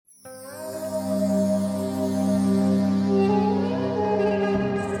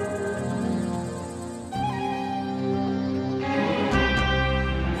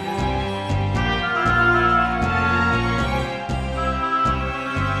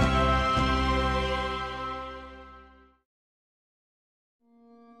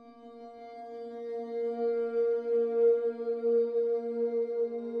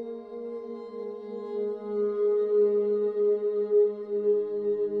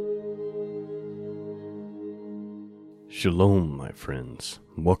Shalom, my friends.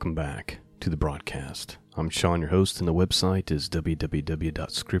 Welcome back to the broadcast. I'm Sean, your host, and the website is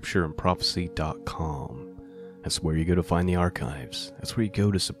www.scriptureandprophecy.com. That's where you go to find the archives. That's where you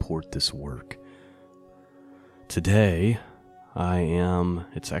go to support this work. Today,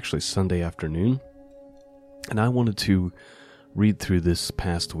 it's actually Sunday afternoon, and I wanted to read through this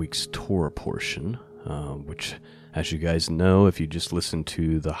past week's Torah portion, which, as you guys know, if you just listened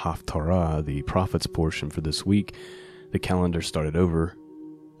to the Haftarah, the prophets portion for this week, the calendar started over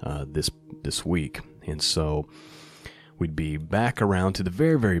this week. And so we'd be back around to the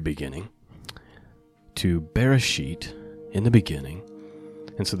very, very beginning, to Bereshit in the beginning.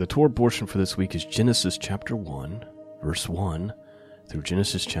 And so the Torah portion for this week is Genesis chapter 1, verse 1, through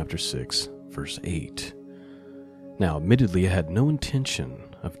Genesis chapter 6, verse 8. Now, admittedly, I had no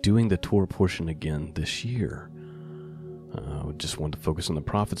intention of doing the Torah portion again this year. I just wanted to focus on the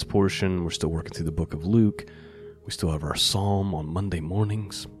prophets portion. We're still working through the book of Luke. We still have our psalm on Monday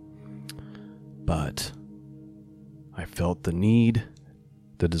mornings. But I felt the need,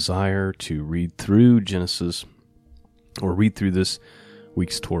 the desire to read through Genesis, or read through this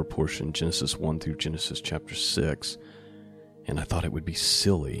week's Torah portion, Genesis 1 through Genesis chapter 6. And I thought it would be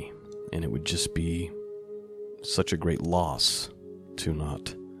silly, and it would just be such a great loss to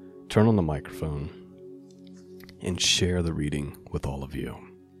not turn on the microphone and share the reading with all of you.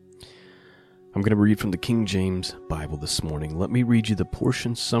 I'm going to read from the King James Bible this morning. Let me read you the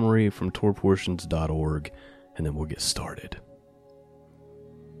portion summary from TorahPortions.org, and then we'll get started.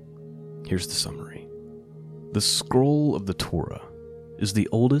 Here's the summary. The scroll of the Torah is the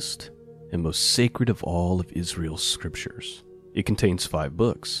oldest and most sacred of all of Israel's scriptures. It contains 5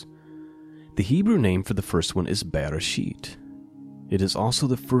 books. The Hebrew name for the first one is Bereshit. It is also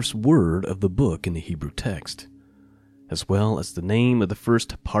the first word of the book in the Hebrew text, as well as the name of the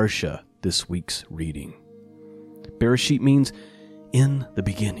first parsha, this week's reading. Bereshit means in the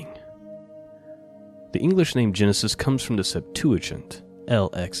beginning. The English name Genesis comes from the Septuagint,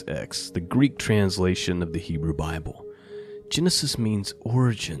 LXX, the Greek translation of the Hebrew Bible. Genesis means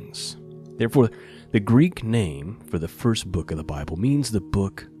origins. Therefore, the Greek name for the first book of the Bible means the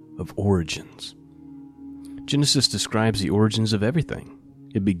book of origins. Genesis describes the origins of everything.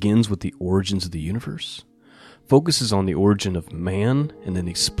 It begins with the origins of the universe, focuses on the origin of man, and then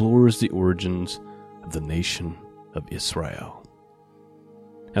explores the origins of the nation of Israel.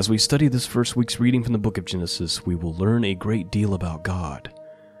 As we study this first week's reading from the book of Genesis, we will learn a great deal about God,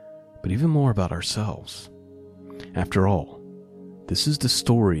 but even more about ourselves. After all, this is the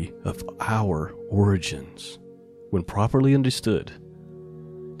story of our origins. When properly understood,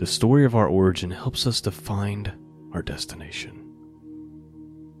 the story of our origin helps us to find our destination.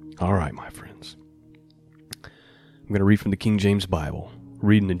 All right, my friends. I'm going to read from the King James Bible,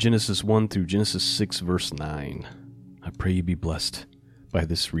 reading in Genesis 1 through Genesis 6, verse 9. I pray you be blessed by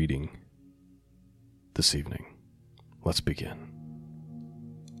this reading this evening. Let's begin.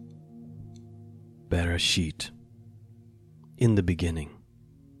 Bereshit. In the beginning,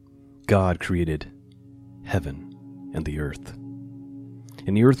 God created heaven and the earth.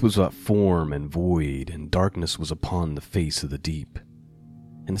 And the earth was without form and void, and darkness was upon the face of the deep.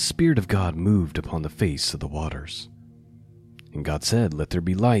 And the Spirit of God moved upon the face of the waters. And God said, "Let there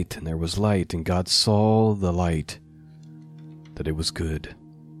be light," and there was light. And God saw the light, that it was good.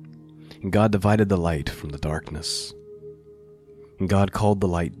 And God divided the light from the darkness. And God called the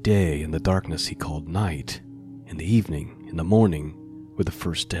light day, and the darkness he called night. And the evening and the morning were the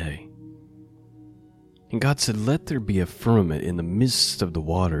first day. And God said, "Let there be a firmament in the midst of the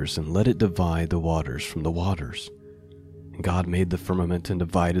waters, and let it divide the waters from the waters." And God made the firmament and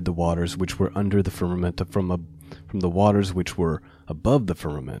divided the waters which were under the firmament from the waters which were above the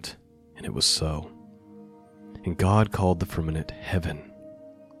firmament. And it was so. And God called the firmament heaven.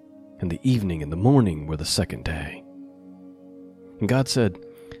 And the evening and the morning were the second day. And God said,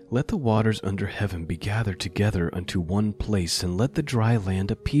 "Let the waters under heaven be gathered together unto one place, and let the dry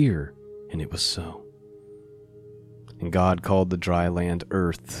land appear." And it was so. And God called the dry land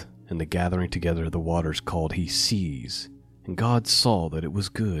earth, and the gathering together of the waters called he seas. And God saw that it was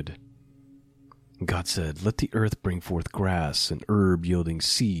good. And God said, "Let the earth bring forth grass, and herb yielding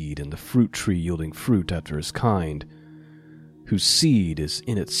seed, and the fruit tree yielding fruit after his kind, whose seed is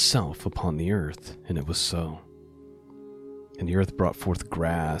in itself upon the earth." And it was so. And the earth brought forth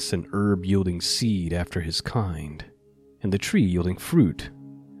grass, and herb yielding seed after his kind, and the tree yielding fruit,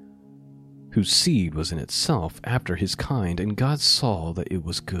 whose seed was in itself after his kind. And God saw that it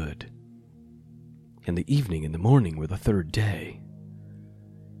was good. And the evening and the morning were the third day.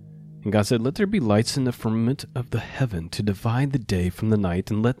 And God said, "Let there be lights in the firmament of the heaven to divide the day from the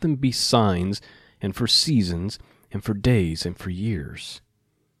night, and let them be signs and for seasons and for days, and for years.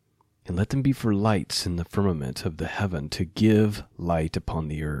 And let them be for lights in the firmament of the heaven, to give light upon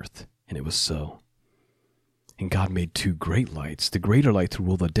the earth. And it was so. And God made 2 great lights, the greater light to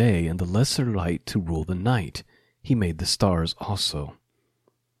rule the day, and the lesser light to rule the night. He made the stars also.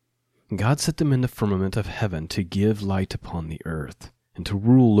 And God set them in the firmament of heaven to give light upon the earth, and to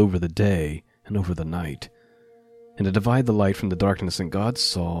rule over the day and over the night, and to divide the light from the darkness. And God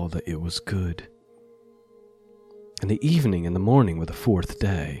saw that it was good. And the evening and the morning were the 4th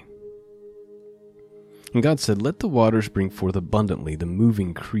day. And God said, Let the waters bring forth abundantly the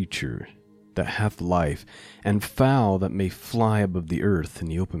moving creature that hath life, and fowl that may fly above the earth in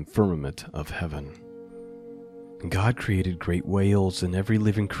the open firmament of heaven. And God created great whales and every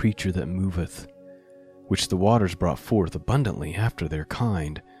living creature that moveth, which the waters brought forth abundantly after their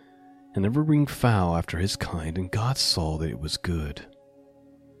kind, and every winged fowl after his kind. And God saw that it was good.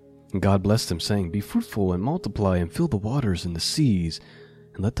 And God blessed them, saying, Be fruitful and multiply, and fill the waters and the seas,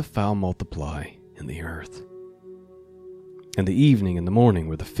 and let the fowl multiply in the earth. And the evening and the morning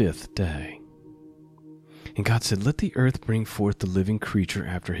were the 5th day. And God said, Let the earth bring forth the living creature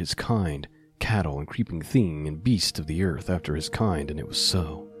after his kind, cattle and creeping thing, and beast of the earth after his kind. And it was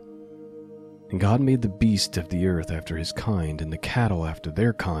so. And God made the beast of the earth after his kind, and the cattle after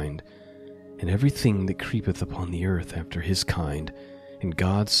their kind, and everything that creepeth upon the earth after his kind. And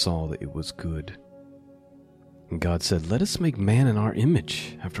God saw that it was good. And God said, Let us make man in our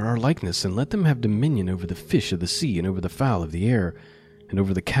image, after our likeness, and let them have dominion over the fish of the sea, and over the fowl of the air, and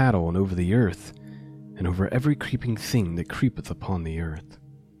over the cattle, and over the earth, and over every creeping thing that creepeth upon the earth.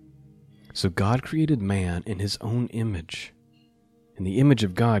 So God created man in his own image. In the image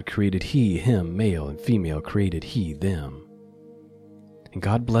of God created he him, male and female created he them. And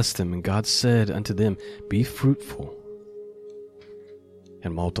God blessed them, and God said unto them, Be fruitful,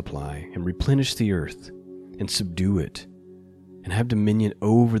 and multiply, and replenish the earth, and subdue it, and have dominion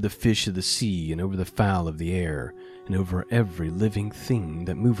over the fish of the sea, and over the fowl of the air, and over every living thing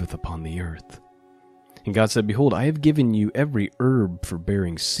that moveth upon the earth. And God said, Behold, I have given you every herb for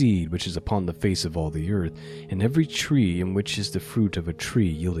bearing seed, which is upon the face of all the earth, and every tree in which is the fruit of a tree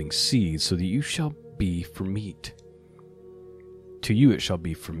yielding seed, so that you shall be for meat. To you it shall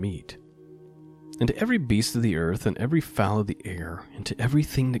be for meat. And to every beast of the earth, and every fowl of the air, and to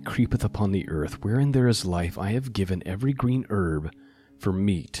everything that creepeth upon the earth, wherein there is life, I have given every green herb for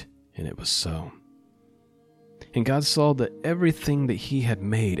meat. And it was so. And God saw that everything that he had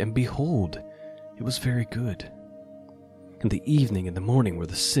made, and behold, it was very good. And the evening and the morning were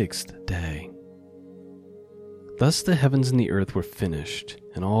the 6th day. Thus the heavens and the earth were finished,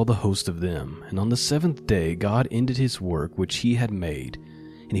 and all the host of them. And on the 7th day God ended his work which he had made,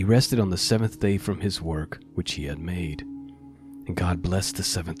 and he rested on the 7th day from his work which he had made. And God blessed the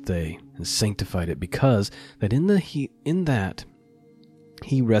 7th day, and sanctified it, because that in that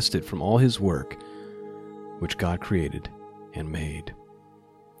he rested from all his work which God created and made.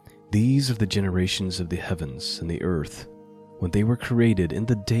 These are the generations of the heavens and the earth, when they were created in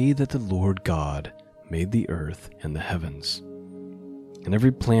the day that the Lord God made the earth and the heavens. And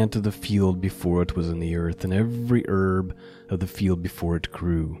every plant of the field before it was in the earth, and every herb of the field before it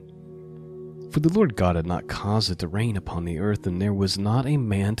grew. For the Lord God had not caused it to rain upon the earth, and there was not a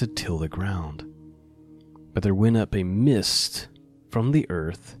man to till the ground. But there went up a mist from the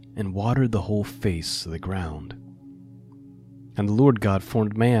earth, and watered the whole face of the ground. And the Lord God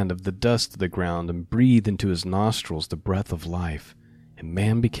formed man of the dust of the ground, and breathed into his nostrils the breath of life, and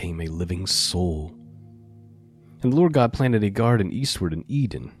man became a living soul. And the Lord God planted a garden eastward in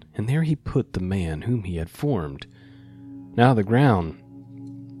Eden, and there he put the man whom he had formed. Now the ground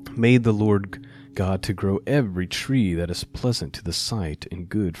made the Lord God to grow every tree that is pleasant to the sight and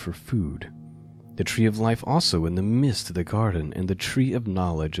good for food, the tree of life also in the midst of the garden, and the tree of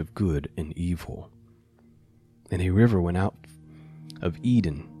knowledge of good and evil. And a river went out of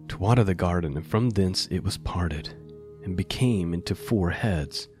Eden to water the garden, and from thence it was parted, and became into 4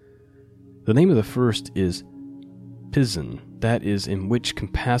 heads. The name of the first is Pison, that is, in which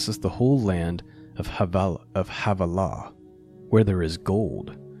compasseth the whole land of Havilah, where there is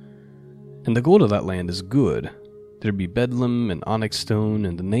gold. And the gold of that land is good. There be bdellium and onyx stone,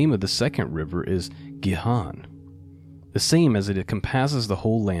 and the name of the second river is Gihon, the same as it compasses the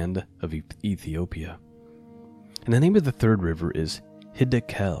whole land of Ethiopia. And the name of the third river is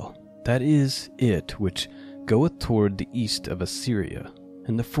Hiddekel, that is it which goeth toward the east of Assyria,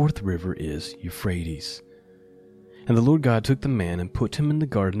 and the 4th river is Euphrates. And the Lord God took the man and put him in the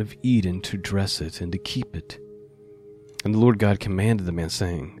garden of Eden to dress it and to keep it. And the Lord God commanded the man,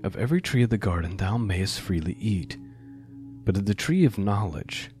 saying, Of every tree of the garden thou mayest freely eat, but of the tree of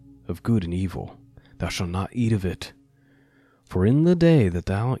knowledge of good and evil thou shalt not eat of it. For in the day that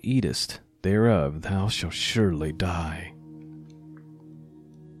thou eatest thereof, thou shalt surely die.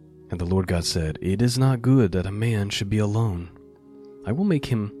 And the Lord God said, It is not good that a man should be alone. I will make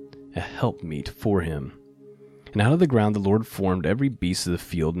him a helpmeet for him. And out of the ground the Lord formed every beast of the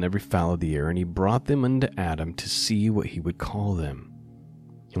field and every fowl of the air, and he brought them unto Adam to see what he would call them.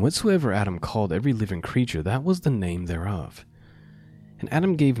 And whatsoever Adam called every living creature, that was the name thereof. And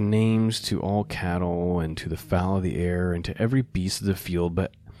Adam gave names to all cattle, and to the fowl of the air, and to every beast of the field,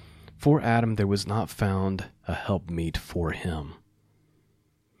 but for Adam there was not found a helpmeet for him.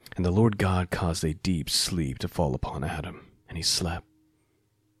 And the Lord God caused a deep sleep to fall upon Adam, and he slept.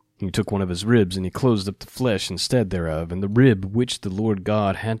 And he took one of his ribs, and he closed up the flesh instead thereof, and the rib which the Lord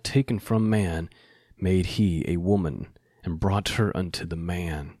God had taken from man made he a woman, and brought her unto the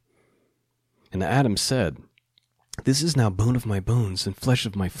man. And Adam said, This is now bone of my bones, and flesh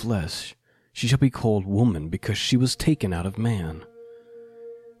of my flesh. She shall be called woman, because she was taken out of man.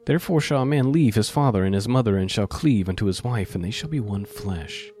 Therefore shall a man leave his father and his mother, and shall cleave unto his wife, and they shall be one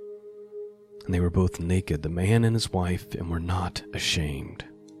flesh. And they were both naked, the man and his wife, and were not ashamed.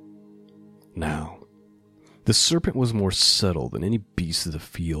 Now the serpent was more subtle than any beast of the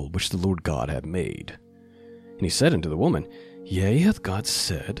field which the Lord God had made. And he said unto the woman, Yea, hath God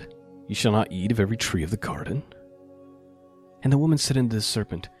said, Ye shall not eat of every tree of the garden? And the woman said unto the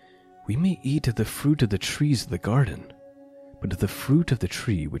serpent, We may eat of the fruit of the trees of the garden, but of the fruit of the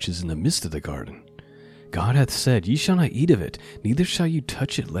tree which is in the midst of the garden, God hath said, Ye shall not eat of it, neither shall you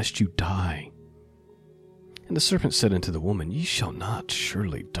touch it, lest you die. And the serpent said unto the woman, Ye shall not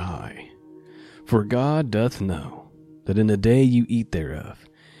surely die. For God doth know that in the day you eat thereof,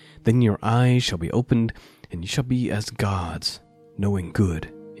 then your eyes shall be opened, and ye shall be as gods, knowing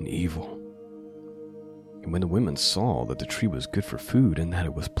good and evil. And when the women saw that the tree was good for food, and that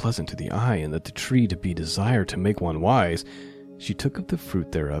it was pleasant to the eye, and that the tree to be desired to make one wise, she took of the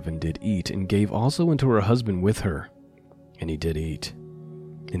fruit thereof, and did eat, and gave also unto her husband with her, and he did eat.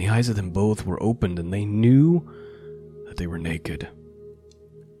 And the eyes of them both were opened, and they knew that they were naked.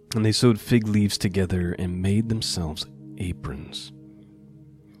 And they sewed fig leaves together, and made themselves aprons.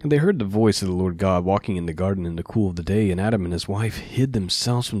 And they heard the voice of the Lord God walking in the garden in the cool of the day, and Adam and his wife hid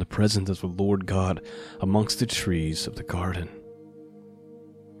themselves from the presence of the Lord God amongst the trees of the garden.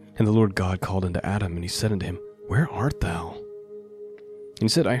 And the Lord God called unto Adam, and he said unto him, Where art thou? And he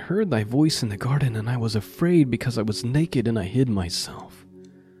said, I heard thy voice in the garden, and I was afraid, because I was naked, and I hid myself.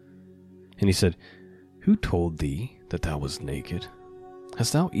 And he said, Who told thee that thou wast naked?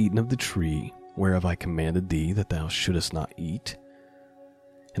 Hast thou eaten of the tree whereof I commanded thee that thou shouldest not eat?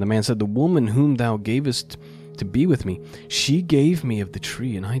 And the man said, The woman whom thou gavest to be with me, she gave me of the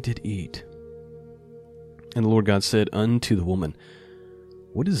tree, and I did eat. And the Lord God said unto the woman,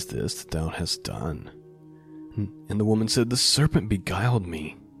 What is this that thou hast done? And the woman said, The serpent beguiled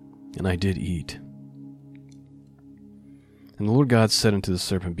me, and I did eat. And the Lord God said unto the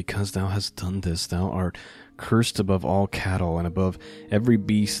serpent, Because thou hast done this, thou art cursed above all cattle, and above every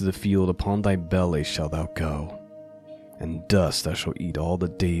beast of the field. Upon thy belly shalt thou go, and dust thou shalt eat all the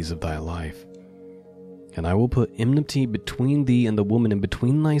days of thy life. And I will put enmity between thee and the woman, and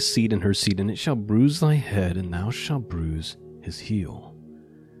between thy seed and her seed, and it shall bruise thy head, and thou shalt bruise his heel.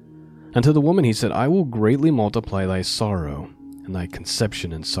 And to the woman he said, I will greatly multiply thy sorrow, and thy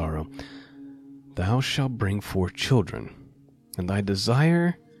conception in sorrow. Thou shalt bring forth children, and thy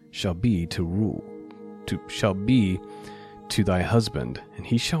desire shall be to thy husband, and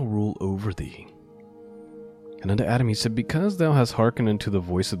he shall rule over thee. And unto Adam he said, Because thou hast hearkened unto the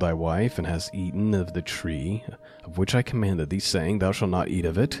voice of thy wife, and hast eaten of the tree of which I commanded thee, saying, Thou shalt not eat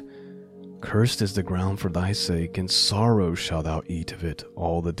of it, cursed is the ground for thy sake, and sorrow shalt thou eat of it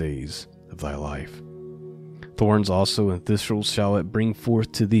all the days of thy life. Thorns also and thistles shall it bring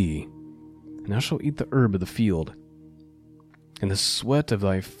forth to thee, and thou shalt eat the herb of the field. In the sweat of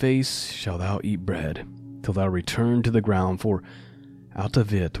thy face shalt thou eat bread, till thou return to the ground, for out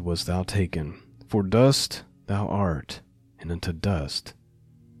of it wast thou taken. For dust thou art, and unto dust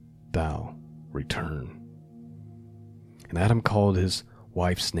thou return. And Adam called his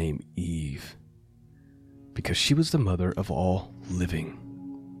wife's name Eve, because she was the mother of all living.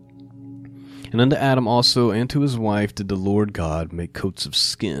 And unto Adam also and to his wife did the Lord God make coats of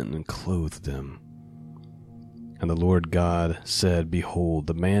skin, and clothed them. And the Lord God said, Behold,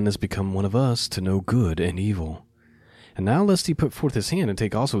 the man is become one of us, to know good and evil. And now lest he put forth his hand, and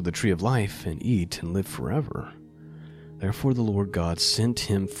take also the tree of life, and eat, and live forever. Therefore the Lord God sent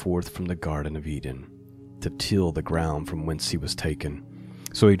him forth from the garden of Eden, to till the ground from whence he was taken.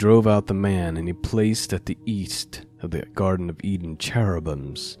 So he drove out the man, and he placed at the east of the garden of Eden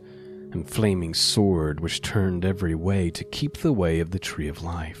cherubims and flaming sword which turned every way to keep the way of the tree of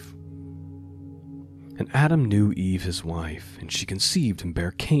life. And Adam knew Eve his wife, and she conceived and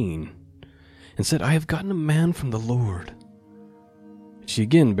bare Cain, and said, I have gotten a man from the Lord. And she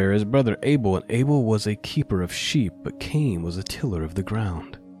again bare his brother Abel, and Abel was a keeper of sheep, but Cain was a tiller of the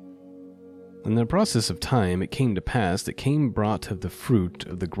ground. In the process of time it came to pass that Cain brought of the fruit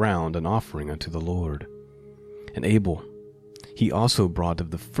of the ground an offering unto the Lord. And Abel, he also brought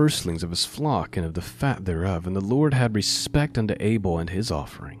of the firstlings of his flock and of the fat thereof, and the Lord had respect unto Abel and his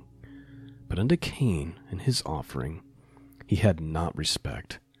offering. But unto Cain and his offering he had not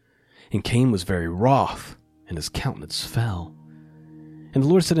respect. And Cain was very wroth, and his countenance fell. And the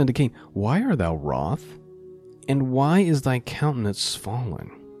Lord said unto Cain, Why art thou wroth? And why is thy countenance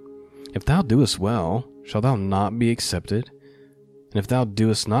fallen? If thou doest well, shalt thou not be accepted? And if thou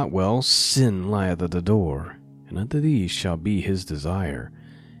doest not well, sin lieth at the door, and unto thee shall be his desire,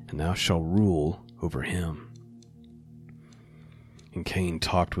 and thou shalt rule over him. And Cain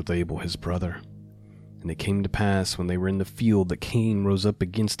talked with Abel his brother. And it came to pass, when they were in the field, that Cain rose up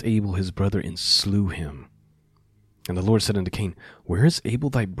against Abel his brother, and slew him. And the Lord said unto Cain, Where is Abel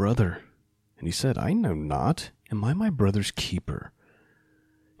thy brother? And he said, I know not. Am I my brother's keeper?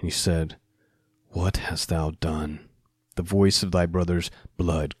 And he said, What hast thou done? The voice of thy brother's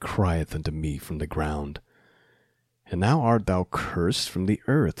blood crieth unto me from the ground. And now art thou cursed from the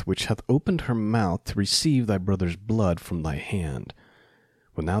earth, which hath opened her mouth to receive thy brother's blood from thy hand.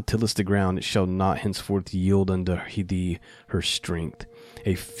 When thou tillest the ground, it shall not henceforth yield unto thee her strength.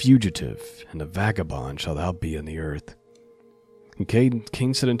 A fugitive and a vagabond shalt thou be in the earth. And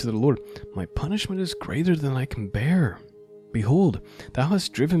Cain said unto the Lord, My punishment is greater than I can bear. Behold, thou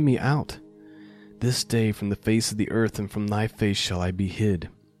hast driven me out this day from the face of the earth, and from thy face shall I be hid.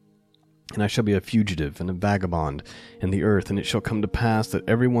 And I shall be a fugitive and a vagabond in the earth, and it shall come to pass that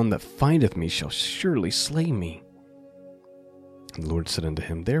every one that findeth me shall surely slay me. And the Lord said unto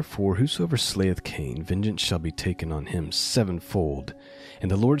him, Therefore whosoever slayeth Cain, vengeance shall be taken on him sevenfold. And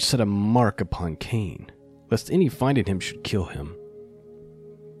the Lord set a mark upon Cain, lest any finding him should kill him.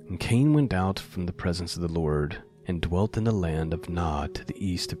 And Cain went out from the presence of the Lord, and dwelt in the land of Nod to the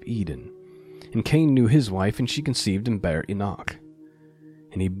east of Eden. And Cain knew his wife, and she conceived and bare Enoch.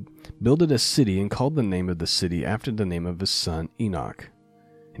 And he builded a city, and called the name of the city after the name of his son Enoch.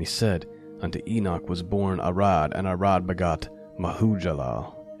 And he said, Unto Enoch was born Arad, and Arad begot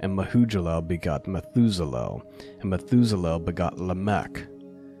Mahujalel, and Mahujalel begot Methuselah, and Methuselah begot Lamech.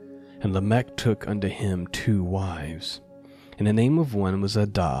 And Lamech took unto him 2 wives, and the name of one was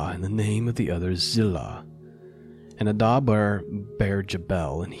Adah, and the name of the other Zillah. And Adah bare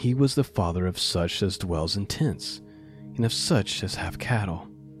Jabal, and he was the father of such as dwells in tents, and of such as have cattle.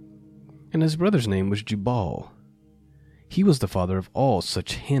 And his brother's name was Jubal. He was the father of all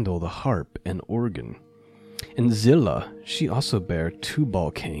such handle the harp and organ. And Zillah, she also bare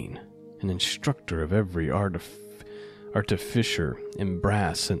Tubal-Cain, an instructor of every artificer in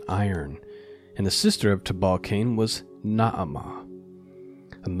brass and iron. And the sister of Tubal-Cain was Naamah.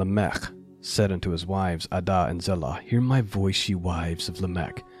 And Lamech said unto his wives, Adah and Zillah, Hear my voice, ye wives of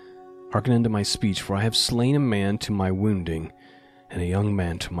Lamech. Hearken unto my speech, for I have slain a man to my wounding, and a young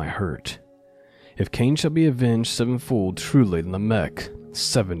man to my hurt. If Cain shall be avenged sevenfold, truly Lamech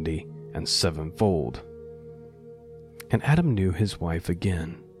 70 and sevenfold. And Adam knew his wife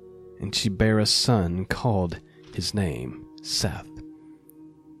again, and she bare a son, and called his name Seth.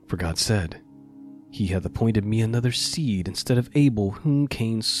 For God said, He hath appointed me another seed instead of Abel, whom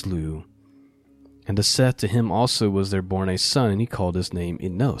Cain slew. And to Seth, to him also was there born a son, and he called his name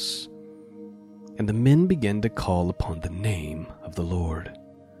Enos. And the men began to call upon the name of the Lord.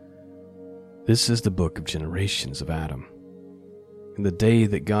 This is the book of generations of Adam. In the day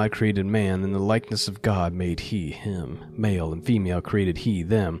that God created man, in the likeness of God made he him. Male and female created he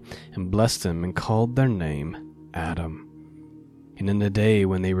them, and blessed them, and called their name Adam. And in the day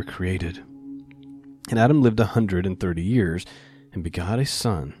when they were created. And Adam lived 130 years, and begot a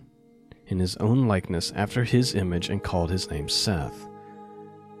son, in his own likeness after his image, and called his name Seth.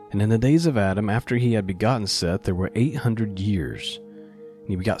 And in the days of Adam, after he had begotten Seth, there were 800 years. And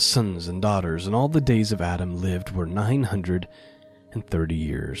he begot sons and daughters, and all the days of Adam lived were 930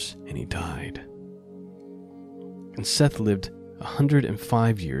 years, and he died. And Seth lived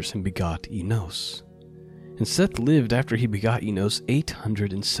 105 years, and begot Enos. And Seth lived after he begot Enos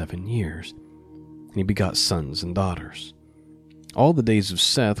 807 years, and he begot sons and daughters. All the days of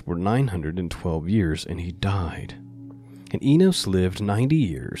Seth were 912 years, and he died. And Enos lived 90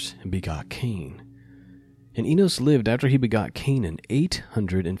 years, and begot Cain. And Enos lived after he begot Canaan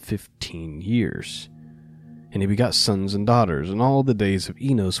 815 years, and he begot sons and daughters. And all the days of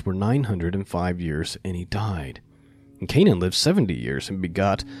Enos were 905 years, and he died. And Canaan lived 70 years, and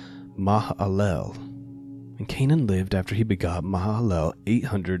begot Mahalalel. And Canaan lived after he begot Mahalalel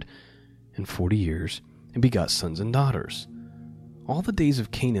 840 years, and begot sons and daughters. All the days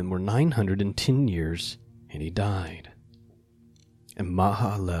of Canaan were 910 years, and he died. And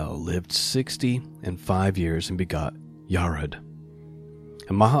Mahalalel lived 65 years, and begot Yared.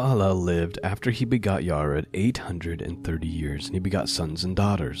 And Mahalalel lived after he begot Yared 830 years, and he begot sons and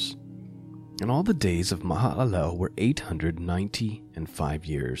daughters. And all the days of Mahalalel were 895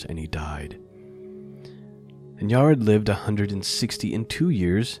 years, and he died. And Yared lived 162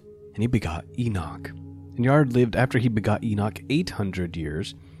 years, and he begot Enoch. And Yared lived after he begot Enoch 800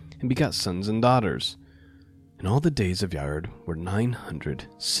 years, and begot sons and daughters. And all the days of Yared were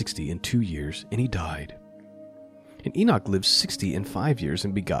 962 years, and he died. And Enoch lived 65 years,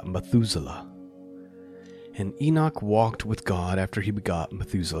 and begot Methuselah. And Enoch walked with God after he begot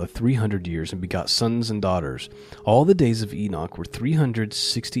Methuselah 300 years, and begot sons and daughters. All the days of Enoch were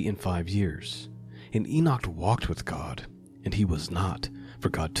 365 years. And Enoch walked with God, and he was not, for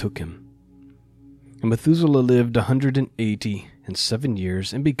God took him. And Methuselah lived 187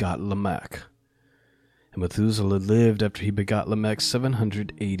 years, and begot Lamech. And Methuselah lived after he begot Lamech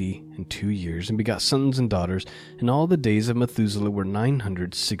 782 years, and begot sons and daughters. And all the days of Methuselah were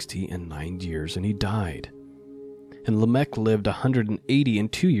 969 years, and he died. And Lamech lived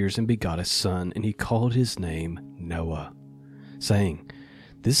 182 years, and begot a son, and he called his name Noah, saying,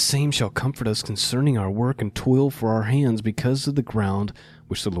 This same shall comfort us concerning our work and toil for our hands, because of the ground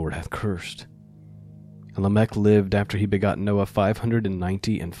which the Lord hath cursed. And Lamech lived after he begot Noah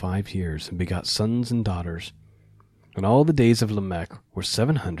 595 years, and begot sons and daughters. And all the days of Lamech were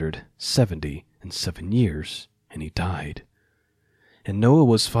 777 years, and he died. And Noah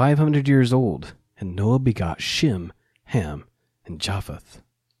was 500 years old, and Noah begot Shem, Ham, and Japheth.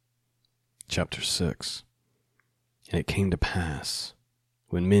 Chapter 6. And it came to pass,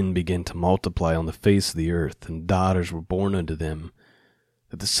 when men began to multiply on the face of the earth, and daughters were born unto them,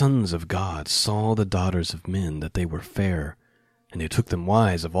 that the sons of God saw the daughters of men, that they were fair, and they took them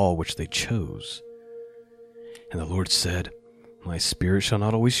wives of all which they chose. And the Lord said, My spirit shall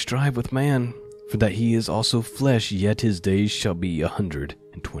not always strive with man, for that he is also flesh, yet his days shall be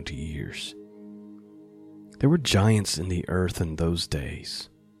 120 years. There were giants in the earth in those days,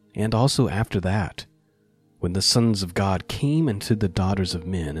 and also after that, when the sons of God came unto the daughters of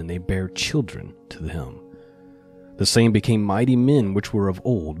men, and they bare children to them. The same became mighty men which were of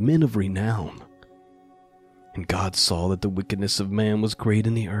old, men of renown. And God saw that the wickedness of man was great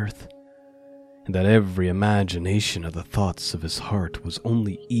in the earth, and that every imagination of the thoughts of his heart was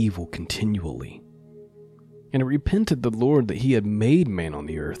only evil continually. And it repented the Lord that he had made man on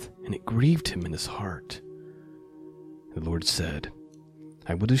the earth, and it grieved him in his heart. The Lord said,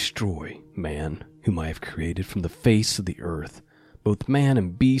 I will destroy man, whom I have created from the face of the earth, both man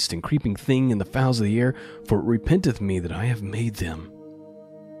and beast and creeping thing and the fowls of the air, for it repenteth me that I have made them.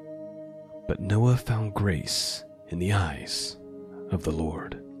 But Noah found grace in the eyes of the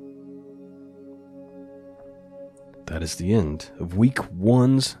Lord. That is the end of week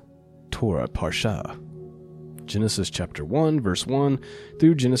 1's Torah Parsha. Genesis chapter 1, verse 1,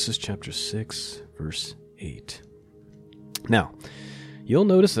 through Genesis chapter 6, verse 8. Now, you'll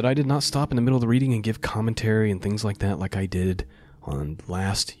notice that I did not stop in the middle of the reading and give commentary and things like that like I did on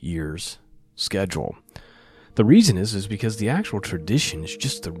last year's schedule. The reason is because the actual tradition is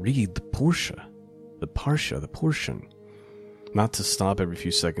just to read the portion, not to stop every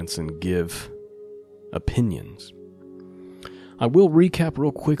few seconds and give opinions. I will recap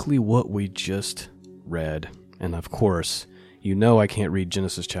real quickly what we just read, and of course, you know I can't read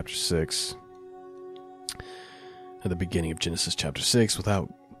Genesis chapter 6 at the beginning of Genesis chapter 6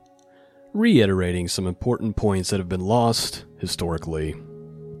 without reiterating some important points that have been lost historically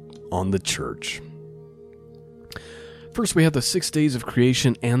on the church. First, we have the 6 days of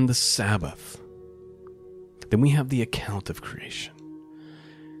creation and the Sabbath. Then we have the account of creation.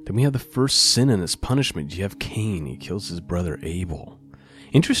 Then we have the first sin and its punishment. You have Cain. He kills his brother Abel.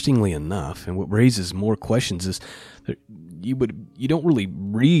 Interestingly enough, and what raises more questions is that you don't really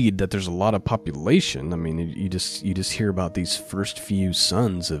read that there's a lot of population. I mean, you just hear about these first few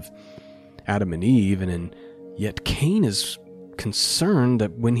sons of Adam and Eve, and yet Cain is concerned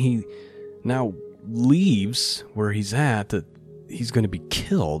that when he now leaves where he's at, that he's going to be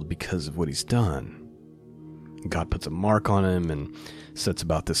killed because of what he's done. God puts a mark on him and sets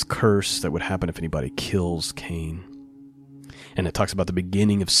about this curse that would happen if anybody kills Cain. And it talks about the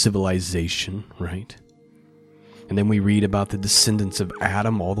beginning of civilization, right? And then we read about the descendants of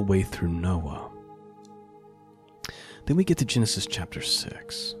Adam all the way through Noah. Then we get to Genesis chapter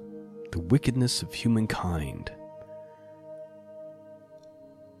 6, the wickedness of humankind.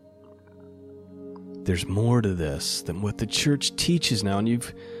 There's more to this than what the church teaches now,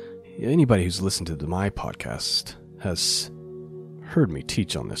 and anybody who's listened to my podcast has heard me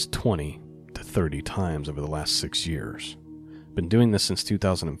teach on this 20 to 30 times over the last 6 years. Been doing this since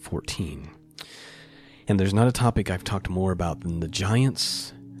 2014. And there's not a topic I've talked more about than the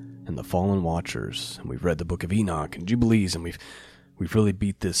giants and the fallen watchers. And we've read the book of Enoch and Jubilees, and we've really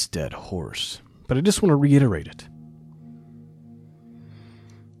beat this dead horse. But I just want to reiterate it.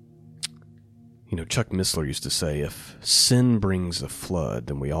 You know, Chuck Missler used to say, if sin brings a flood,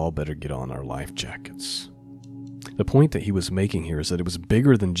 then we all better get on our life jackets. The point that he was making here is that it was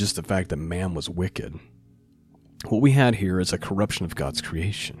bigger than just the fact that man was wicked. What we had here is a corruption of God's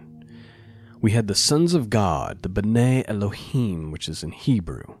creation. We had the sons of God, the B'nai Elohim, which is in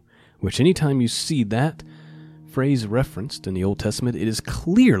Hebrew, which anytime you see that phrase referenced in the Old Testament, it is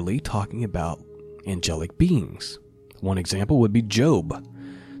clearly talking about angelic beings. One example would be Job.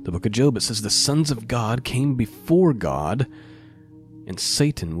 The book of Job, it says the sons of God came before God, and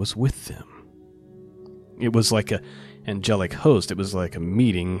Satan was with them. It was like an angelic host. It was like a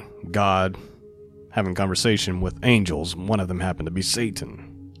meeting, God having conversation with angels. One of them happened to be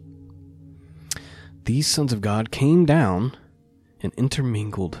Satan. These sons of God came down and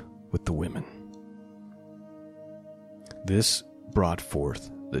intermingled with the women. This brought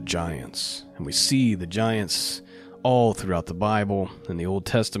forth the giants, and we see the giants all throughout the Bible and the Old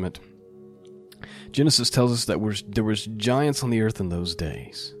Testament. Genesis tells us that there was giants on the earth in those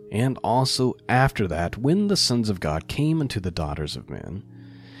days, and also after that, when the sons of God came unto the daughters of men,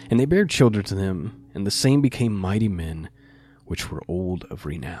 and they bare children to them, and the same became mighty men, which were old of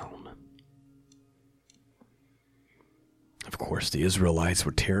renown. Of course, the Israelites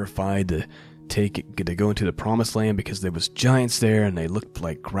were terrified to go into the promised land because there was giants there, and they looked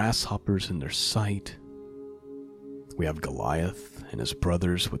like grasshoppers in their sight. We have Goliath and his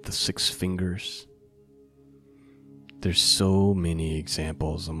brothers with the 6 fingers. There's so many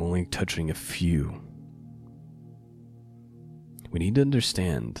examples. I'm only touching a few. We need to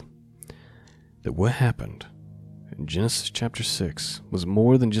understand that what happened in Genesis chapter 6 was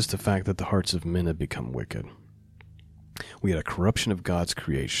more than just the fact that the hearts of men had become wicked. We had a corruption of God's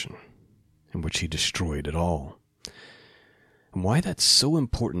creation in which he destroyed it all. And why that's so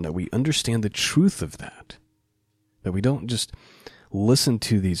important that we understand the truth of that. That we don't just listen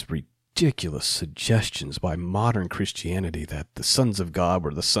to these ridiculous suggestions by modern Christianity that the sons of God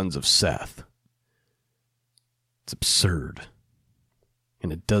were the sons of Seth. It's absurd.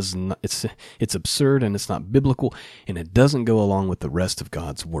 And it does not, it's absurd, and it's not biblical, and it doesn't go along with the rest of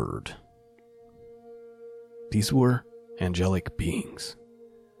God's word. These were angelic beings.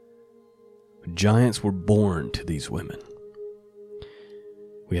 Giants were born to these women.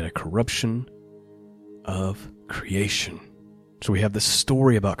 We had a corruption of creation. So we have this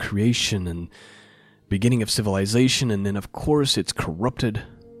story about creation and beginning of civilization, and then of course it's corrupted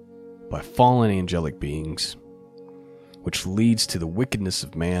by fallen angelic beings, which leads to the wickedness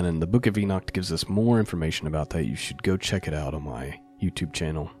of man. And the book of Enoch gives us more information about that. You should go check it out on my YouTube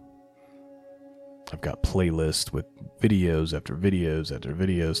channel. I've got playlists with videos after videos after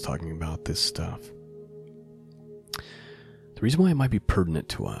videos talking about this stuff. The reason why it might be pertinent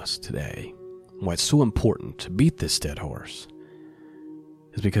to us today, why it's so important to beat this dead horse,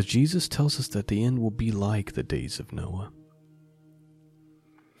 is because Jesus tells us that the end will be like the days of Noah.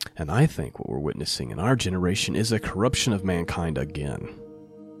 And I think what we're witnessing in our generation is a corruption of mankind again,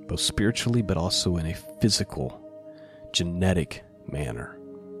 both spiritually but also in a physical, genetic manner.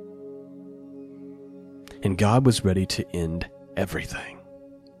 And God was ready to end everything.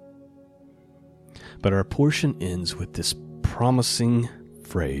 But our portion ends with this promising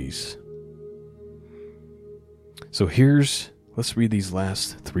phrase. So let's read these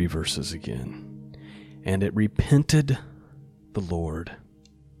last 3 verses again. And it repented the Lord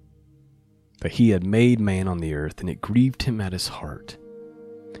that he had made man on the earth, and it grieved him at his heart.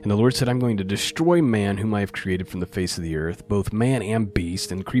 And the Lord said, I'm going to destroy man whom I have created from the face of the earth, both man and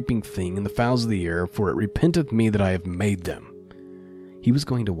beast, and creeping thing, and the fowls of the air, for it repenteth me that I have made them. He was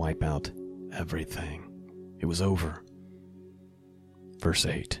going to wipe out everything. It was over. Verse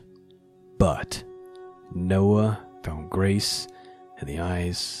 8. But Noah found grace in the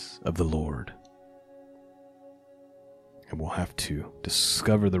eyes of the Lord. And we'll have to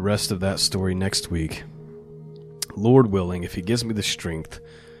discover the rest of that story next week. Lord willing, if he gives me the strength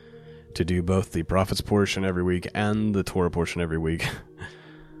to do both the prophet's portion every week and the Torah portion every week,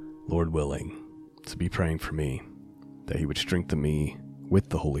 Lord willing, to be praying for me, that he would strengthen me with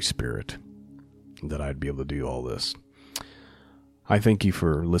the Holy Spirit, and that I'd be able to do all this. I thank you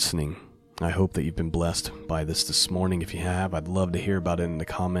for listening. I hope that you've been blessed by this morning. If you have, I'd love to hear about it in the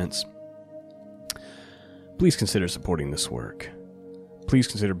comments. Please consider supporting this work. Please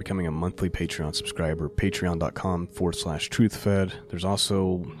consider becoming a monthly Patreon subscriber, patreon.com/truthfed. There's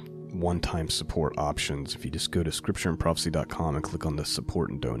also one-time support options if you just go to scriptureandprophecy.com and click on the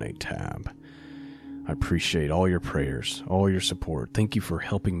support and donate tab. I appreciate all your prayers, all your support. Thank you for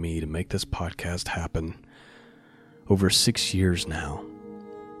helping me to make this podcast happen over 6 years now.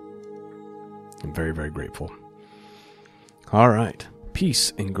 I'm very, very grateful. All right.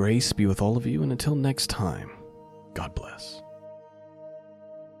 Peace and grace be with all of you, and until next time, God bless.